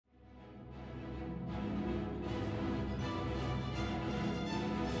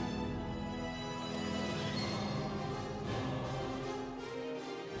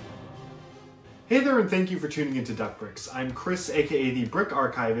Hey there, and thank you for tuning into Duck Bricks. I'm Chris, aka the Brick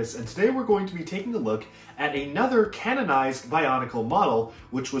Archivist, and today we're going to be taking a look at another canonized Bionicle model,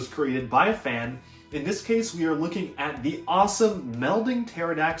 which was created by a fan. In this case, we are looking at the awesome Melding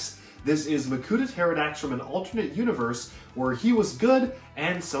Teridax. This is Makuta Teridax from an alternate universe where he was good,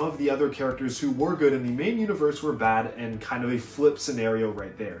 and some of the other characters who were good in the main universe were bad, and kind of a flip scenario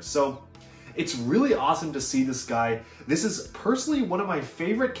right there. So it's really awesome to see this guy. This is personally one of my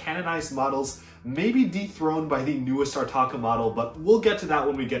favorite canonized models, maybe dethroned by the newest Artaka model, but we'll get to that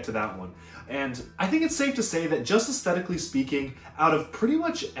when we get to that one. And I think it's safe to say that just aesthetically speaking, out of pretty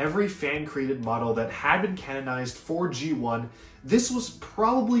much every fan-created model that had been canonized for G1, this was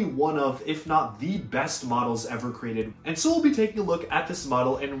probably one of, if not the best models ever created. And so we'll be taking a look at this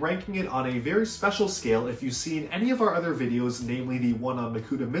model and ranking it on a very special scale. If you've seen any of our other videos, namely the one on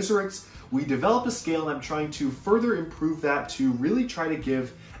Makuta Teridax, we developed a scale and I'm trying to further improve that to really try to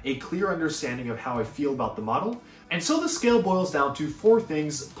give a clear understanding of how I feel about the model. And so the scale boils down to four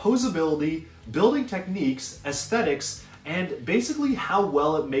things: posability, building techniques, aesthetics, and basically how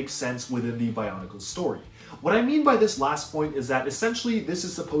well it makes sense within the Bionicle story. What I mean by this last point is that essentially this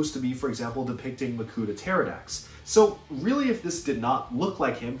is supposed to be, for example, depicting Makuta Teridax. So really, if this did not look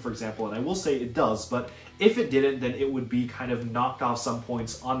like him, for example, and I will say it does, but if it didn't, then it would be kind of knocked off some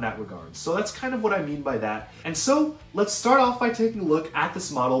points on that regard. So that's kind of what I mean by that. And so let's start off by taking a look at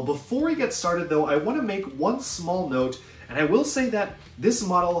this model. Before we get started though, I want to make one small note, and I will say that this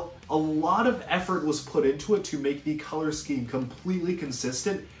model, a lot of effort was put into it to make the color scheme completely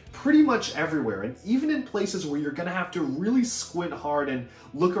consistent pretty much everywhere, and even in places where you're gonna have to really squint hard and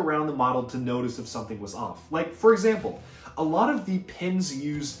look around the model to notice if something was off. Like, for example, a lot of the pins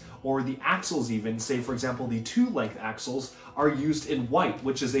used, or the axles even, say for example the 2-length axles, are used in white,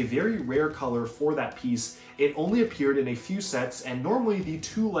 which is a very rare color for that piece. It only appeared in a few sets, and normally the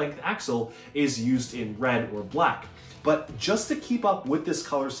 2-length axle is used in red or black. But just to keep up with this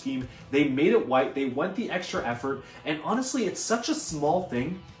color scheme, they made it white, they went the extra effort, and honestly, it's such a small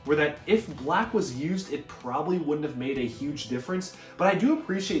thing where that if black was used, it probably wouldn't have made a huge difference, but I do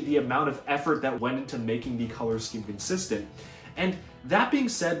appreciate the amount of effort that went into making the color scheme consistent. And that being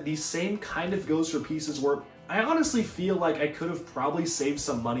said, the same kind of goes for pieces where I honestly feel like I could have probably saved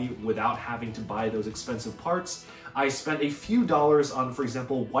some money without having to buy those expensive parts. I spent a few dollars on, for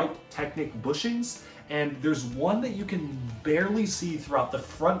example, white Technic bushings, and there's one that you can barely see throughout the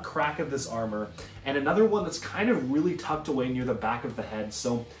front crack of this armor, and another one that's kind of really tucked away near the back of the head.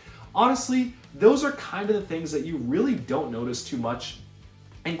 So honestly, those are kind of the things that you really don't notice too much.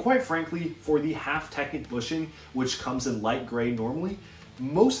 And quite frankly, for the half Technic bushing, which comes in light gray normally,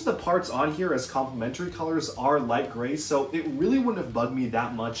 most of the parts on here as complementary colors are light gray, so it really wouldn't have bugged me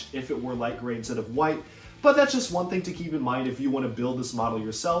that much if it were light gray instead of white. But that's just one thing to keep in mind if you want to build this model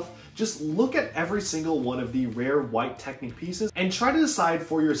yourself. Just look at every single one of the rare white Technic pieces and try to decide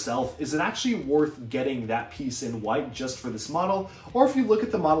for yourself, is it actually worth getting that piece in white just for this model? Or if you look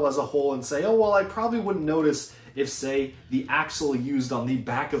at the model as a whole and say, oh well, I probably wouldn't notice if, say, the axle used on the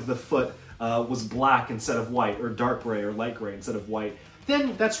back of the foot was black instead of white, or dark gray or light gray instead of white,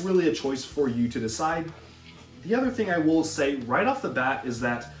 then that's really a choice for you to decide. The other thing I will say right off the bat is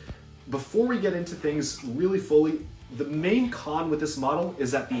that before we get into things really fully, the main con with this model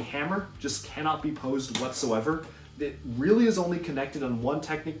is that the hammer just cannot be posed whatsoever. It really is only connected on one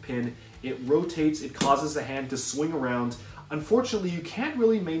Technic pin. It rotates, it causes the hand to swing around. Unfortunately, you can't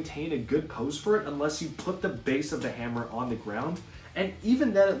really maintain a good pose for it unless you put the base of the hammer on the ground. And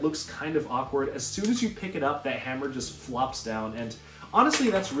even then it looks kind of awkward. As soon as you pick it up, that hammer just flops down. And honestly,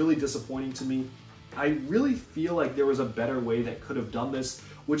 that's really disappointing to me. I really feel like there was a better way that could have done this,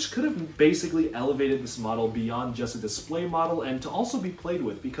 which could have basically elevated this model beyond just a display model and to also be played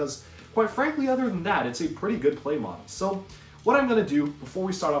with, because quite frankly, other than that, it's a pretty good play model. So what I'm going to do before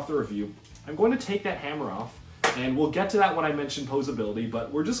we start off the review, I'm going to take that hammer off, and we'll get to that when I mention posability,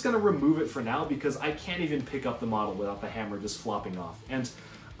 but we're just going to remove it for now because I can't even pick up the model without the hammer just flopping off. And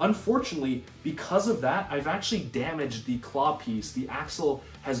unfortunately, because of that, I've actually damaged the claw piece. The axle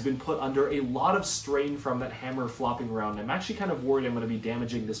has been put under a lot of strain from that hammer flopping around. I'm actually kind of worried I'm going to be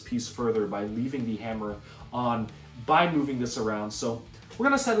damaging this piece further by leaving the hammer on by moving this around. So we're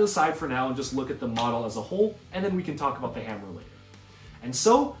going to set it aside for now and just look at the model as a whole, and then we can talk about the hammer later. And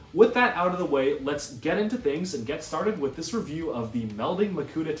so, with that out of the way, let's get into things and get started with this review of the Melding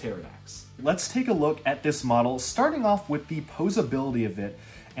Makuta Teridax. Let's take a look at this model, starting off with the posability of it.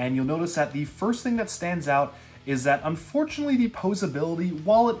 And you'll notice that the first thing that stands out is that unfortunately the posability,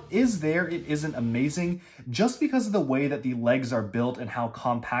 while it is there, it isn't amazing. Just because of the way that the legs are built and how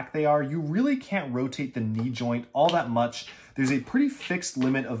compact they are, you really can't rotate the knee joint all that much there's a pretty fixed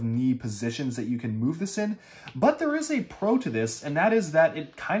limit of knee positions that you can move this in, but there is a pro to this, and that is that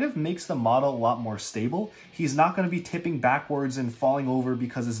it kind of makes the model a lot more stable. He's not going to be tipping backwards and falling over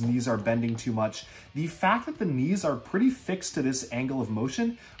because his knees are bending too much. The fact that the knees are pretty fixed to this angle of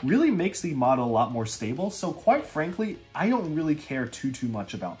motion really makes the model a lot more stable, so quite frankly, I don't really care too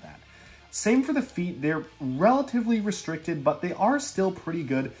much about that. Same for the feet, they're relatively restricted, but they are still pretty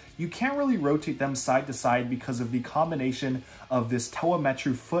good. You can't really rotate them side to side because of the combination of this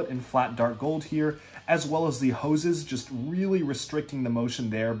Toametru foot and flat dark gold here, as well as the hoses just really restricting the motion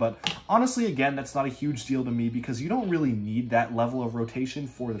there. But honestly, again, that's not a huge deal to me because you don't really need that level of rotation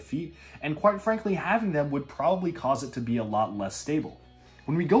for the feet, and quite frankly, having them would probably cause it to be a lot less stable.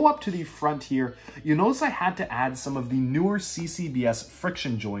 When we go up to the front here, you notice I had to add some of the newer CCBS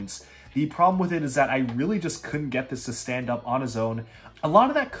friction joints. The problem with it is that I really just couldn't get this to stand up on its own. A lot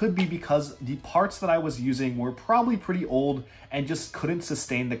of that could be because the parts that I was using were probably pretty old and just couldn't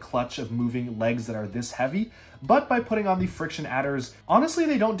sustain the clutch of moving legs that are this heavy. But by putting on the friction adders, honestly,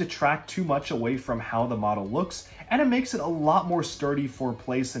 they don't detract too much away from how the model looks, and it makes it a lot more sturdy for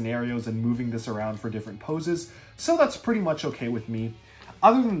play scenarios and moving this around for different poses. So that's pretty much okay with me.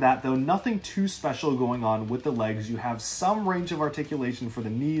 Other than that, though, nothing too special going on with the legs. You have some range of articulation for the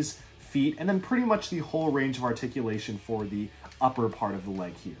knees, feet, and then pretty much the whole range of articulation for the upper part of the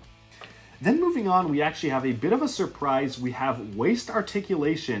leg here. Then moving on, we actually have a bit of a surprise. We have waist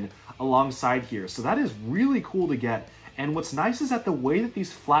articulation alongside here. So that is really cool to get. And what's nice is that the way that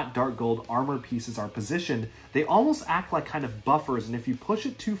these flat dark gold armor pieces are positioned, they almost act like kind of buffers. And if you push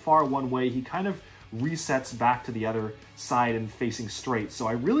it too far one way, he kind of resets back to the other side and facing straight. So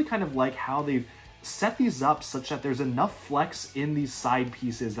I really kind of like how they've set these up such that there's enough flex in these side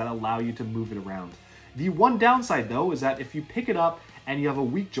pieces that allow you to move it around. The one downside though is that if you pick it up and you have a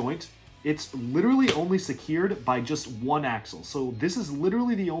weak joint, it's literally only secured by just one axle. So this is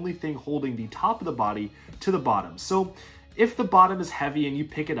literally the only thing holding the top of the body to the bottom. So if the bottom is heavy and you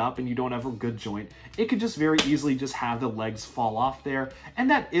pick it up and you don't have a good joint, it could just very easily just have the legs fall off there. And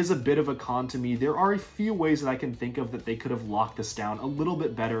that is a bit of a con to me. There are a few ways that I can think of that they could have locked this down a little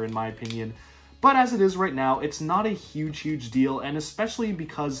bit better in my opinion. But as it is right now, it's not a huge deal, and especially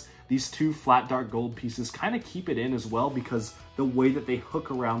because these two flat dark gold pieces kind of keep it in as well because the way that they hook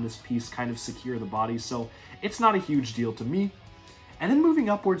around this piece kind of secure the body, so it's not a huge deal to me. And then moving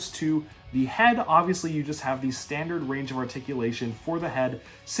upwards to the head, obviously you just have the standard range of articulation for the head.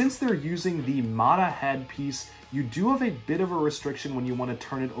 Since they're using the Mata head piece, you do have a bit of a restriction when you want to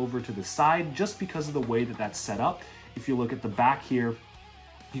turn it over to the side just because of the way that that's set up. If you look at the back here,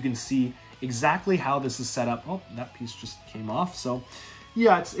 you can see exactly how this is set up. Oh, that piece just came off. So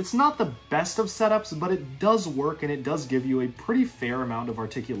yeah, it's not the best of setups, but it does work and it does give you a pretty fair amount of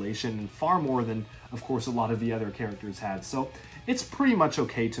articulation and far more than, of course, a lot of the other characters had. So it's pretty much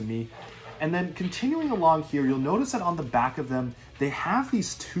okay to me. And then continuing along here, you'll notice that on the back of them, they have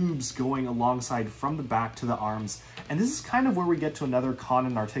these tubes going alongside from the back to the arms. And this is kind of where we get to another con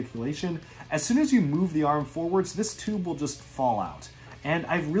in articulation. As soon as you move the arm forwards, this tube will just fall out. And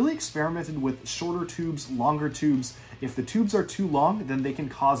I've really experimented with shorter tubes, longer tubes. If the tubes are too long, then they can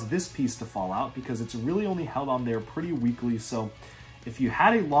cause this piece to fall out because it's really only held on there pretty weakly. So if you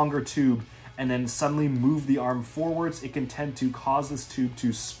had a longer tube and then suddenly move the arm forwards, it can tend to cause this tube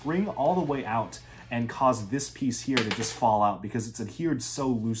to spring all the way out and cause this piece here to just fall out because it's adhered so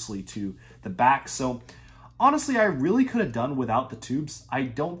loosely to the back. So honestly, I really could have done without the tubes. I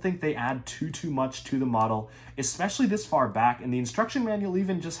don't think they add too much to the model, especially this far back, and the instruction manual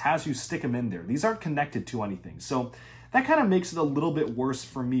even just has you stick them in there. These aren't connected to anything, so that kind of makes it a little bit worse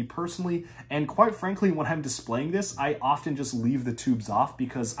for me personally, and quite frankly, when I'm displaying this, I often just leave the tubes off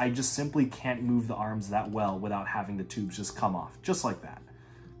because I just simply can't move the arms that well without having the tubes just come off, just like that.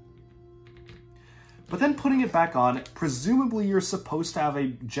 But then putting it back on, presumably you're supposed to have a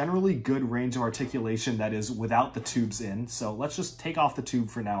generally good range of articulation that is without the tubes in. So let's just take off the tube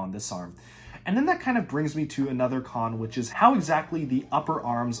for now on this arm. And then that kind of brings me to another con, which is how exactly the upper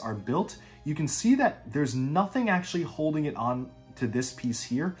arms are built. You can see that there's nothing actually holding it on to this piece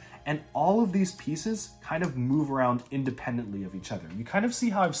here, and all of these pieces kind of move around independently of each other. You kind of see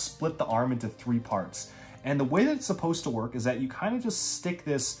how I've split the arm into three parts. And the way that it's supposed to work is that you kind of just stick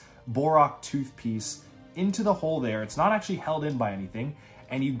this Borok tooth piece into the hole there. It's not actually held in by anything,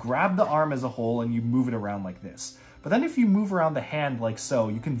 and you grab the arm as a whole and you move it around like this. But then if you move around the hand like so,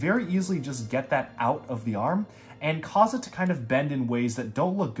 you can very easily just get that out of the arm and cause it to kind of bend in ways that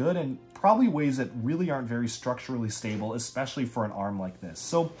don't look good and probably ways that really aren't very structurally stable, especially for an arm like this.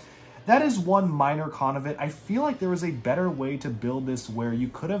 So that is one minor con of it. I feel like there was a better way to build this where you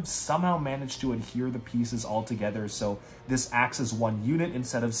could have somehow managed to adhere the pieces all together so this acts as one unit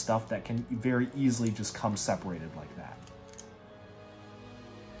instead of stuff that can very easily just come separated like that.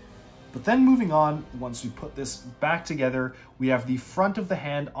 But then moving on, once we put this back together, we have the front of the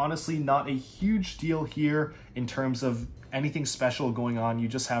hand. Honestly, not a huge deal here in terms of anything special going on. You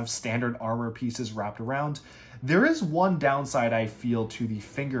just have standard armor pieces wrapped around. There is one downside I feel to the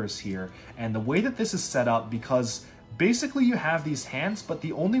fingers here, and the way that this is set up, because basically you have these hands, but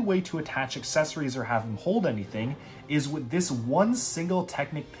the only way to attach accessories or have them hold anything is with this one single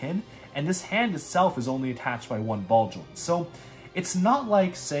Technic pin, and this hand itself is only attached by one ball joint. So it's not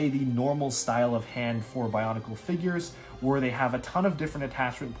like, say, the normal style of hand for Bionicle figures, where they have a ton of different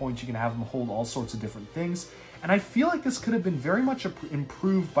attachment points. You can have them hold all sorts of different things. And I feel like this could have been very much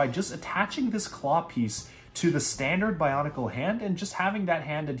improved by just attaching this claw piece to the standard Bionicle hand and just having that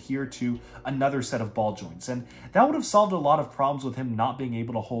hand adhere to another set of ball joints. And that would have solved a lot of problems with him not being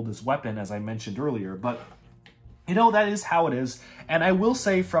able to hold his weapon, as I mentioned earlier. But you know, that is how it is, and I will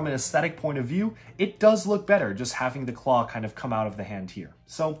say from an aesthetic point of view, it does look better just having the claw kind of come out of the hand here.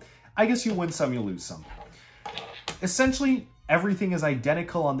 So I guess you win some, you lose some. Essentially, everything is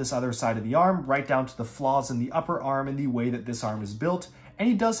identical on this other side of the arm, right down to the flaws in the upper arm and the way that this arm is built, and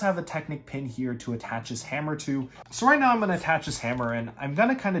he does have a Technic pin here to attach his hammer to. So right now I'm going to attach his hammer, and I'm going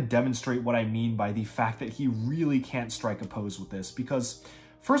to kind of demonstrate what I mean by the fact that he really can't strike a pose with this, because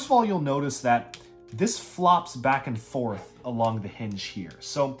first of all, you'll notice that this flops back and forth along the hinge here.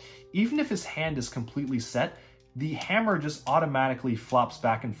 So even if his hand is completely set, the hammer just automatically flops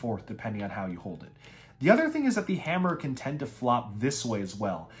back and forth depending on how you hold it. The other thing is that the hammer can tend to flop this way as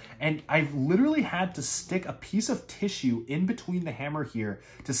well. And I've literally had to stick a piece of tissue in between the hammer here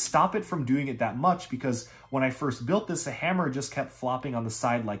to stop it from doing it that much, because when I first built this, the hammer just kept flopping on the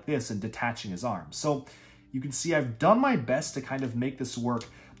side like this and detaching his arm. So you can see I've done my best to kind of make this work,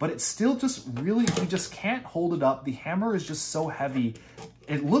 but it's still just really, you just can't hold it up. The hammer is just so heavy.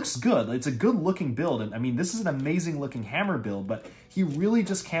 It looks good. It's a good looking build. And I mean, this is an amazing looking hammer build, but he really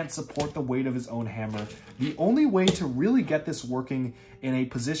just can't support the weight of his own hammer. The only way to really get this working in a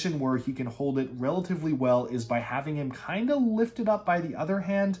position where he can hold it relatively well is by having him kind of lift it up by the other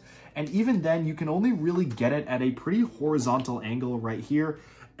hand. And even then, you can only really get it at a pretty horizontal angle right here.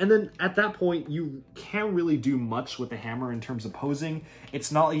 And then at that point, you can't really do much with the hammer in terms of posing.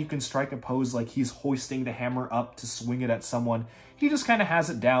 It's not like you can strike a pose like he's hoisting the hammer up to swing it at someone. He just kind of has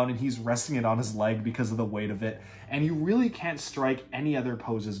it down and he's resting it on his leg because of the weight of it. And you really can't strike any other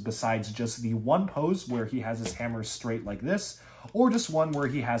poses besides just the one pose where he has his hammer straight like this, or just one where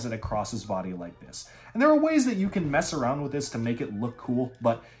he has it across his body like this. And there are ways that you can mess around with this to make it look cool,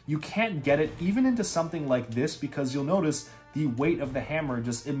 but you can't get it even into something like this because you'll notice the weight of the hammer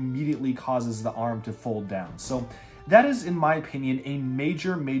just immediately causes the arm to fold down. So that is, in my opinion, a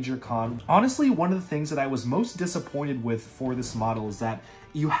major, major con. Honestly, one of the things that I was most disappointed with for this model is that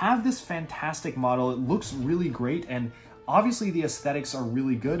you have this fantastic model. It looks really great, and obviously the aesthetics are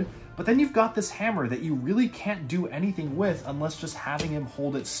really good, but then you've got this hammer that you really can't do anything with unless just having him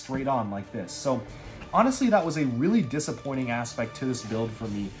hold it straight on like this. So honestly, that was a really disappointing aspect to this build for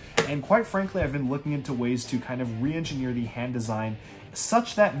me. And quite frankly, I've been looking into ways to kind of re-engineer the hand design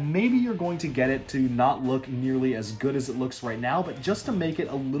such that maybe you're going to get it to not look nearly as good as it looks right now, but just to make it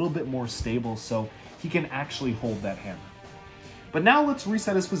a little bit more stable so he can actually hold that hammer. But now let's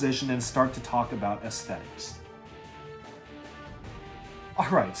reset his position and start to talk about aesthetics.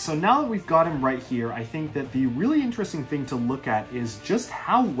 Alright, so now that we've got him right here, I think that the really interesting thing to look at is just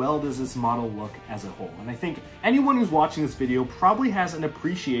how well does this model look as a whole. And I think anyone who's watching this video probably has an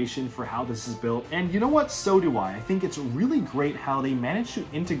appreciation for how this is built, and you know what, so do I. I think it's really great how they managed to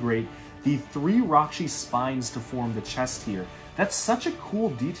integrate the 3 Rakshi spines to form the chest here. That's such a cool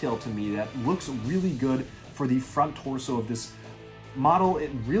detail to me that looks really good for the front torso of this model. It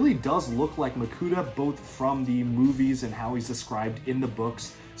really does look like Makuta, both from the movies and how he's described in the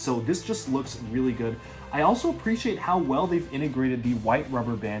books, so this just looks really good. I also appreciate how well they've integrated the white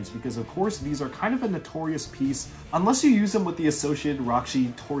rubber bands, because of course these are kind of a notorious piece. Unless you use them with the associated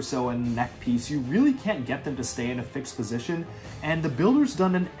Rakshi torso and neck piece, you really can't get them to stay in a fixed position, and the builder's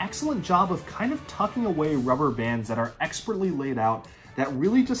done an excellent job of kind of tucking away rubber bands that are expertly laid out that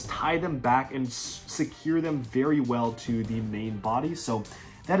really just tie them back and secure them very well to the main body. So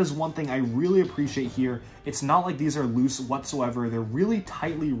That is one thing I really appreciate here. It's not like these are loose whatsoever. They're really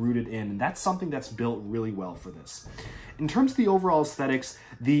tightly rooted in, and that's something that's built really well for this. In terms of the overall aesthetics,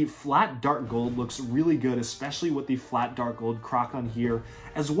 the flat dark gold looks really good, especially with the flat dark gold Crocon here,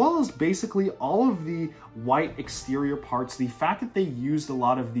 as well as basically all of the white exterior parts. The fact that they used a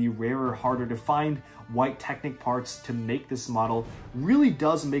lot of the rarer, harder to find white Technic parts to make this model really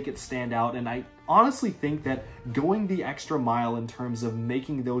does make it stand out, and I honestly think that going the extra mile in terms of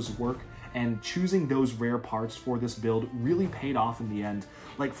making those work and choosing those rare parts for this build really paid off in the end.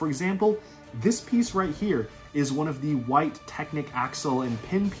 Like, for example, this piece right here is one of the white Technic axle and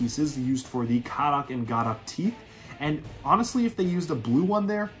pin pieces used for the Karak and Garak teeth, and honestly, if they used a blue one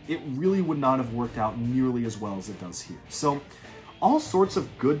there, it really would not have worked out nearly as well as it does here. So, all sorts of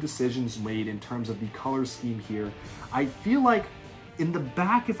good decisions made in terms of the color scheme here. I feel like in the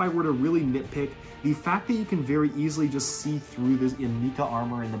back, if I were to really nitpick, the fact that you can very easily just see through this Nika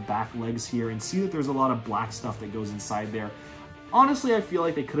armor in the back legs here and see that there's a lot of black stuff that goes inside there. Honestly, I feel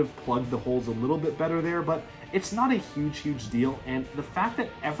like they could have plugged the holes a little bit better there, but it's not a huge deal, and the fact that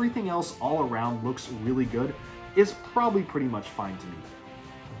everything else all around looks really good is probably pretty much fine to me.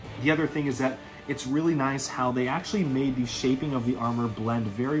 The other thing is that it's really nice how they actually made the shaping of the armor blend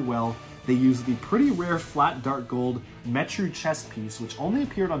very well. They used the pretty rare flat dark gold Metru chest piece, which only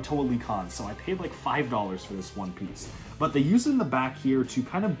appeared on Toa Lee Khan, so I paid like $5 for this one piece. But they used it in the back here to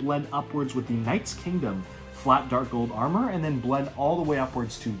kind of blend upwards with the Knight's Kingdom flat dark gold armor, and then blend all the way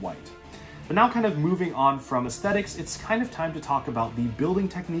upwards to white. But now, kind of moving on from aesthetics, it's kind of time to talk about the building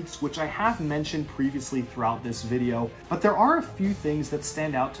techniques, which I have mentioned previously throughout this video, but there are a few things that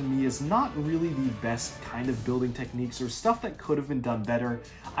stand out to me as not really the best kind of building techniques, or stuff that could have been done better.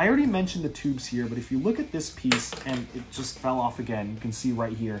 I already mentioned the tubes here, but if you look at this piece, and it just fell off again, you can see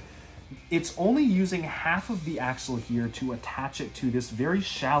right here, it's only using half of the axle here to attach it to this very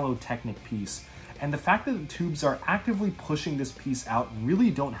shallow Technic piece. And the fact that the tubes are actively pushing this piece out really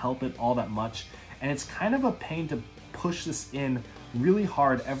don't help it all that much, and it's kind of a pain to push this in really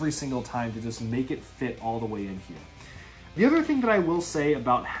hard every single time to just make it fit all the way in here. The other thing that I will say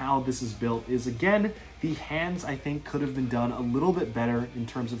about how this is built is, again, the hands I think could have been done a little bit better in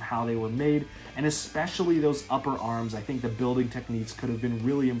terms of how they were made, and especially those upper arms. I think the building techniques could have been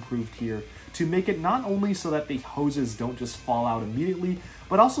really improved here to make it not only so that the hoses don't just fall out immediately,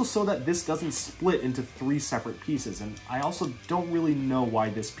 but also so that this doesn't split into 3 separate pieces. And I also don't really know why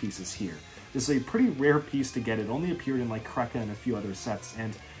this piece is here. This is a pretty rare piece to get. It only appeared in like Kreka and a few other sets,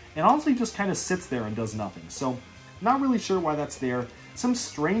 and it honestly just kind of sits there and does nothing. So not really sure why that's there. Some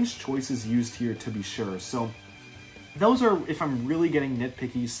strange choices used here, to be sure. So those are, if I'm really getting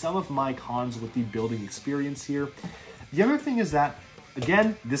nitpicky, some of my cons with the building experience here. The other thing is that,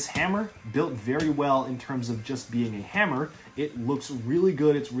 again, this hammer built very well in terms of just being a hammer. It looks really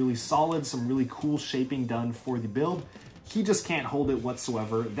good. It's really solid. Some really cool shaping done for the build. He just can't hold it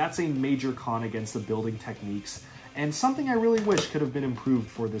whatsoever. That's a major con against the building techniques, and something I really wish could have been improved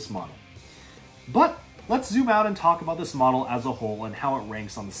for this model. But let's zoom out and talk about this model as a whole and how it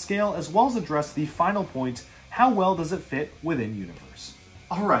ranks on the scale, as well as address the final point: how well does it fit within Universe?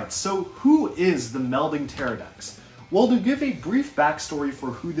 Alright, so who is the Melding Teridax? Well, to give a brief backstory for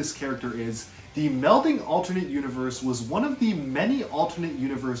who this character is, the Melding Alternate Universe was one of the many alternate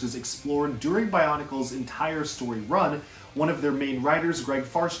universes explored during Bionicle's entire story run. One of their main writers, Greg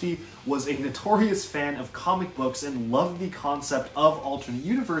Farshtey, was a notorious fan of comic books and loved the concept of alternate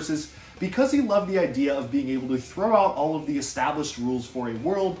universes because he loved the idea of being able to throw out all of the established rules for a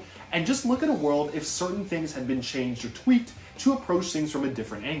world and just look at a world if certain things had been changed or tweaked to approach things from a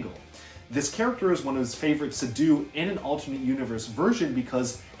different angle. This character is one of his favorites to do in an alternate universe version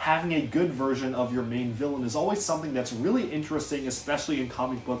because having a good version of your main villain is always something that's really interesting, especially in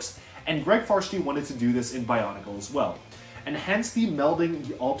comic books, and Greg Farshtey wanted to do this in Bionicle as well. And hence the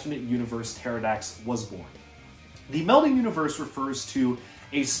Melding Alternate Universe Teridax was born. The Melding Universe refers to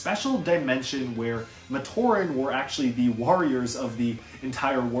a special dimension where Matoran were actually the warriors of the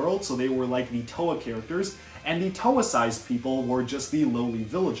entire world, so they were like the Toa characters, and the Toa-sized people were just the lowly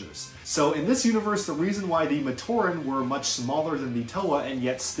villagers. So in this universe, the reason why the Matoran were much smaller than the Toa and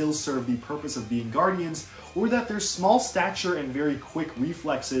yet still served the purpose of being guardians were that their small stature and very quick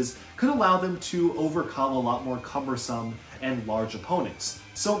reflexes could allow them to overcome a lot more cumbersome and large opponents.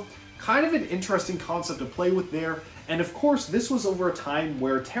 So kind of an interesting concept to play with there. And of course, this was over a time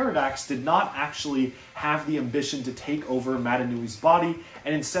where Teridax did not actually have the ambition to take over Matanui's body,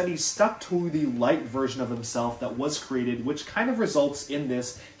 and instead he stuck to the light version of himself that was created, which kind of results in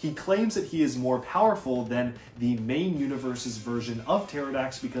this. He claims that he is more powerful than the main universe's version of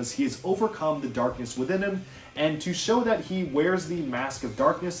Teridax because he has overcome the darkness within him, and to show that he wears the Mask of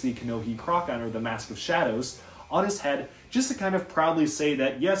Darkness, the Kanohi Krokan, or the Mask of Shadows, on his head, just to kind of proudly say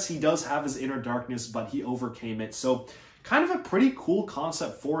that, yes, he does have his inner darkness, but he overcame it. So kind of a pretty cool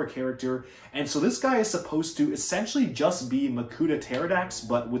concept for a character. And so this guy is supposed to essentially just be Makuta Teridax,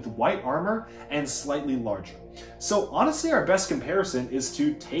 but with white armor and slightly larger. So honestly, our best comparison is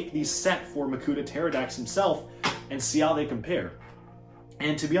to take the set for Makuta Teridax himself and see how they compare.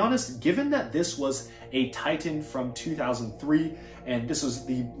 And to be honest, given that this was a Titan from 2003, and this was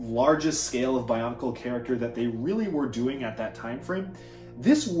the largest scale of Bionicle character that they really were doing at that time frame,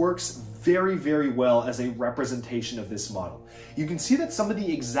 this works very, very well as a representation of this model. You can see that some of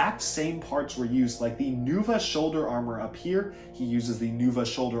the exact same parts were used, like the Nuva shoulder armor up here. He uses the Nuva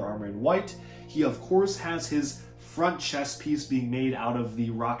shoulder armor in white. He, of course, has his front chest piece being made out of the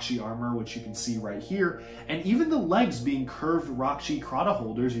Rakshi armor, which you can see right here, and even the legs being curved Rakshi Krata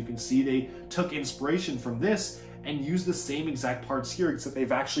holders. You can see they took inspiration from this and used the same exact parts here, except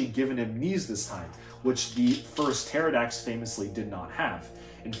they've actually given him knees this time, which the first Teridax famously did not have.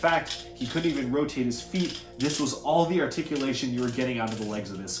 In fact, he couldn't even rotate his feet. This was all the articulation you were getting out of the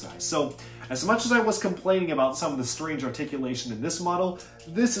legs of this guy. So as much as I was complaining about some of the strange articulation in this model,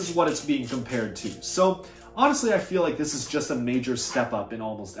 this is what it's being compared to. So honestly, I feel like this is just a major step up in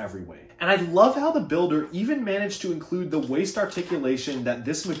almost every way. And I love how the builder even managed to include the waist articulation that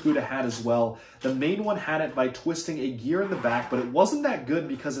this Makuta had as well. The main one had it by twisting a gear in the back, but it wasn't that good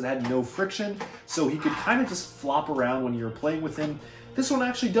because it had no friction, so he could kind of just flop around when you were playing with him. This one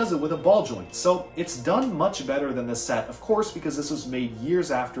actually does it with a ball joint, so it's done much better than the set, of course, because this was made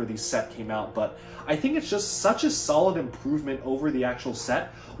years after the set came out, but I think it's just such a solid improvement over the actual set,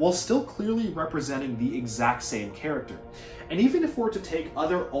 while still clearly representing the exact same character. And even if we're to take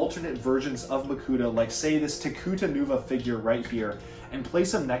other alternate versions of Makuta, like say this Takuta Nuva figure right here, and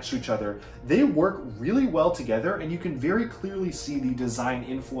place them next to each other, they work really well together, and you can very clearly see the design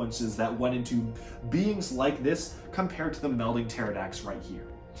influences that went into beings like this compared to the Melding Teridax right here.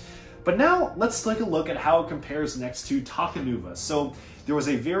 But now let's take a look at how it compares next to Takanuva. So there was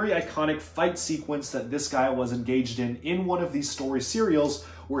a very iconic fight sequence that this guy was engaged in one of these story serials,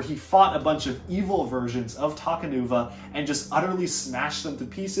 where he fought a bunch of evil versions of Takanuva and just utterly smashed them to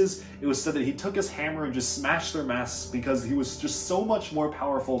pieces. It was said that he took his hammer and just smashed their masks because he was just so much more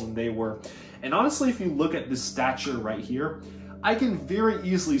powerful than they were. And honestly, if you look at this stature right here, I can very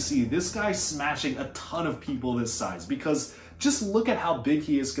easily see this guy smashing a ton of people this size, because just look at how big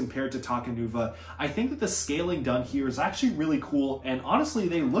he is compared to Takanuva. I think that the scaling done here is actually really cool, and honestly,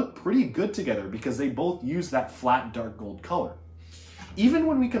 they look pretty good together because they both use that flat dark gold color. Even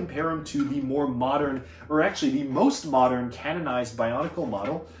when we compare him to the more modern, or actually the most modern canonized Bionicle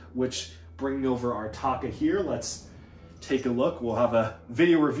model, which, bringing over our Taka here, let's take a look. We'll have a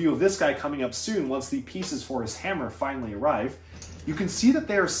video review of this guy coming up soon once the pieces for his hammer finally arrive. You can see that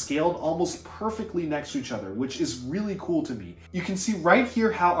they are scaled almost perfectly next to each other, which is really cool to me. You can see right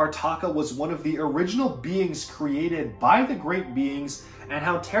here how our Taka was one of the original beings created by the great beings, and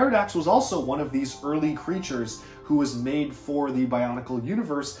how Teridax was also one of these early creatures who was made for the Bionicle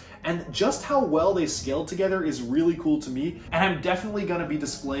universe, and just how well they scaled together is really cool to me, and I'm definitely going to be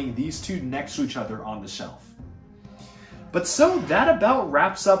displaying these two next to each other on the shelf. But so that about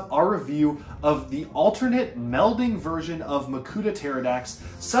wraps up our review of the alternate melding version of Makuta Teridax.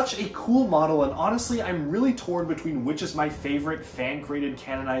 Such a cool model, and honestly I'm really torn between which is my favorite fan-created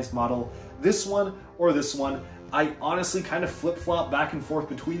canonized model, this one or this one. I honestly kind of flip-flop back and forth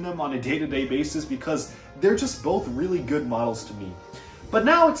between them on a day-to-day basis because they're just both really good models to me. But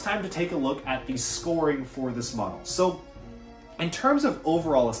now it's time to take a look at the scoring for this model. So in terms of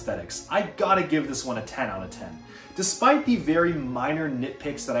overall aesthetics, I gotta give this one a 10 out of 10. Despite the very minor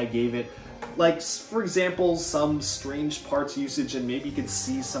nitpicks that I gave it, like for example some strange parts usage, and maybe you could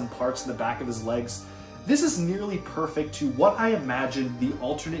see some parts in the back of his legs, this is nearly perfect to what I imagined the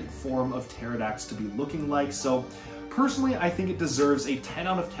alternate form of Teridax to be looking like, so personally I think it deserves a 10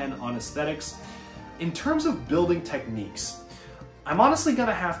 out of 10 on aesthetics. In terms of building techniques, I'm honestly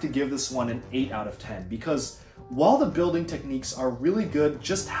gonna have to give this one an 8 out of 10, because while the building techniques are really good,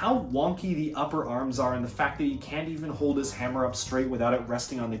 just how wonky the upper arms are and the fact that he can't even hold his hammer up straight without it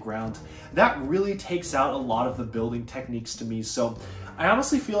resting on the ground, that really takes out a lot of the building techniques to me. So I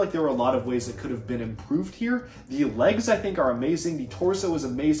honestly feel like there were a lot of ways that could have been improved here. The legs, I think, are amazing. The torso is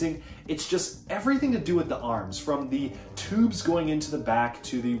amazing. It's just everything to do with the arms, from the tubes going into the back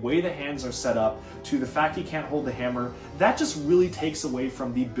to the way the hands are set up to the fact he can't hold the hammer. That just really takes away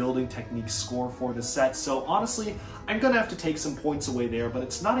from the building technique score for the set. So honestly, I'm gonna have to take some points away there, but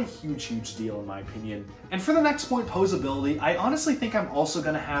it's not a huge deal in my opinion. And for the next point, posability, I honestly think I'm also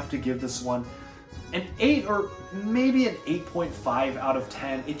gonna have to give this one an 8 or maybe an 8.5 out of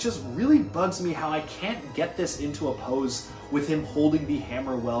 10. It just really bugs me how I can't get this into a pose with him holding the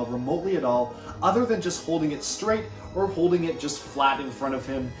hammer well remotely at all, other than just holding it straight or holding it just flat in front of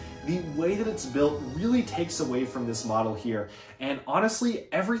him. The way that it's built really takes away from this model here. And honestly,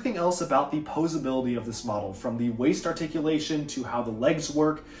 everything else about the posability of this model, from the waist articulation to how the legs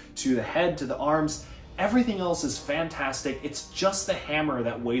work, to the head, to the arms, everything else is fantastic. It's just the hammer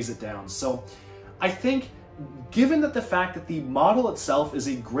that weighs it down. So I think, given that the fact that the model itself is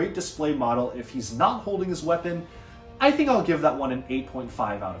a great display model, if he's not holding his weapon, I think I'll give that one an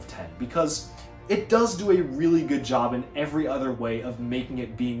 8.5 out of 10, because it does do a really good job in every other way of making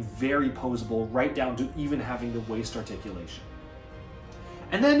it being very posable, right down to even having the waist articulation.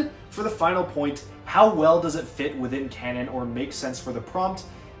 And then, for the final point, how well does it fit within canon or make sense for the prompt?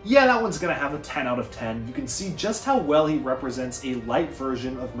 Yeah, that one's gonna have a 10 out of 10. You can see just how well he represents a light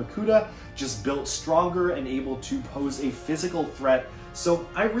version of Makuta, just built stronger and able to pose a physical threat. So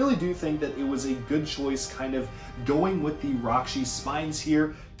I really do think that it was a good choice, kind of going with the Rakshi spines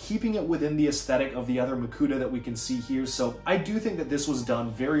here, keeping it within the aesthetic of the other Makuta that we can see here. So I do think that this was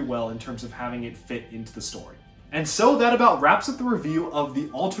done very well in terms of having it fit into the story. And so that about wraps up the review of the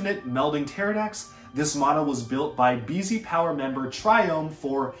alternate Melding Teridax. This model was built by BZ Power member Triome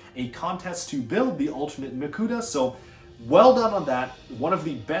for a contest to build the alternate Makuta, so well done on that. One of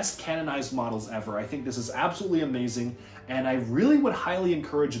the best canonized models ever. I think this is absolutely amazing, and I really would highly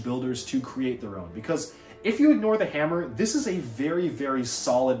encourage builders to create their own, because if you ignore the hammer, this is a very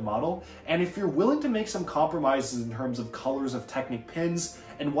solid model, and if you're willing to make some compromises in terms of colors of Technic pins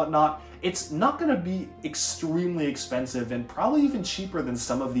and whatnot, it's not going to be extremely expensive and probably even cheaper than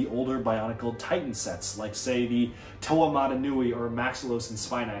some of the older Bionicle Titan sets, like say the Toa Mata Nui or Maxilos and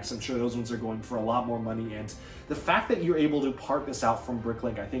Spinax. I'm sure those ones are going for a lot more money, and the fact that you're able to part this out from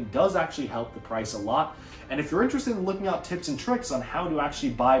Bricklink I think does actually help the price a lot. And if you're interested in looking out tips and tricks on how to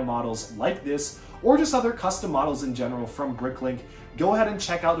actually buy models like this, or just other custom models in general from Bricklink, go ahead and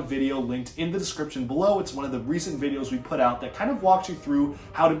check out a video linked in the description below. It's one of the recent videos we put out that kind of walks you through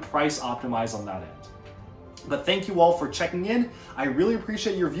how to price optimize on that end. But thank you all for checking in. I really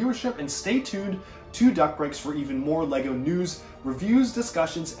appreciate your viewership, and stay tuned to DuckBricks for even more LEGO news, reviews,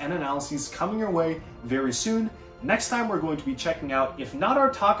 discussions, and analyses coming your way very soon. Next time we're going to be checking out, if not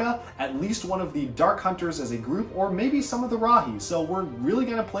Artaka, at least one of the Dark Hunters as a group, or maybe some of the Rahi. So we're really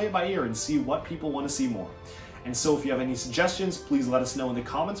going to play it by ear and see what people want to see more. And so if you have any suggestions, please let us know in the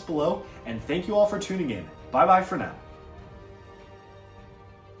comments below, and thank you all for tuning in. Bye bye for now.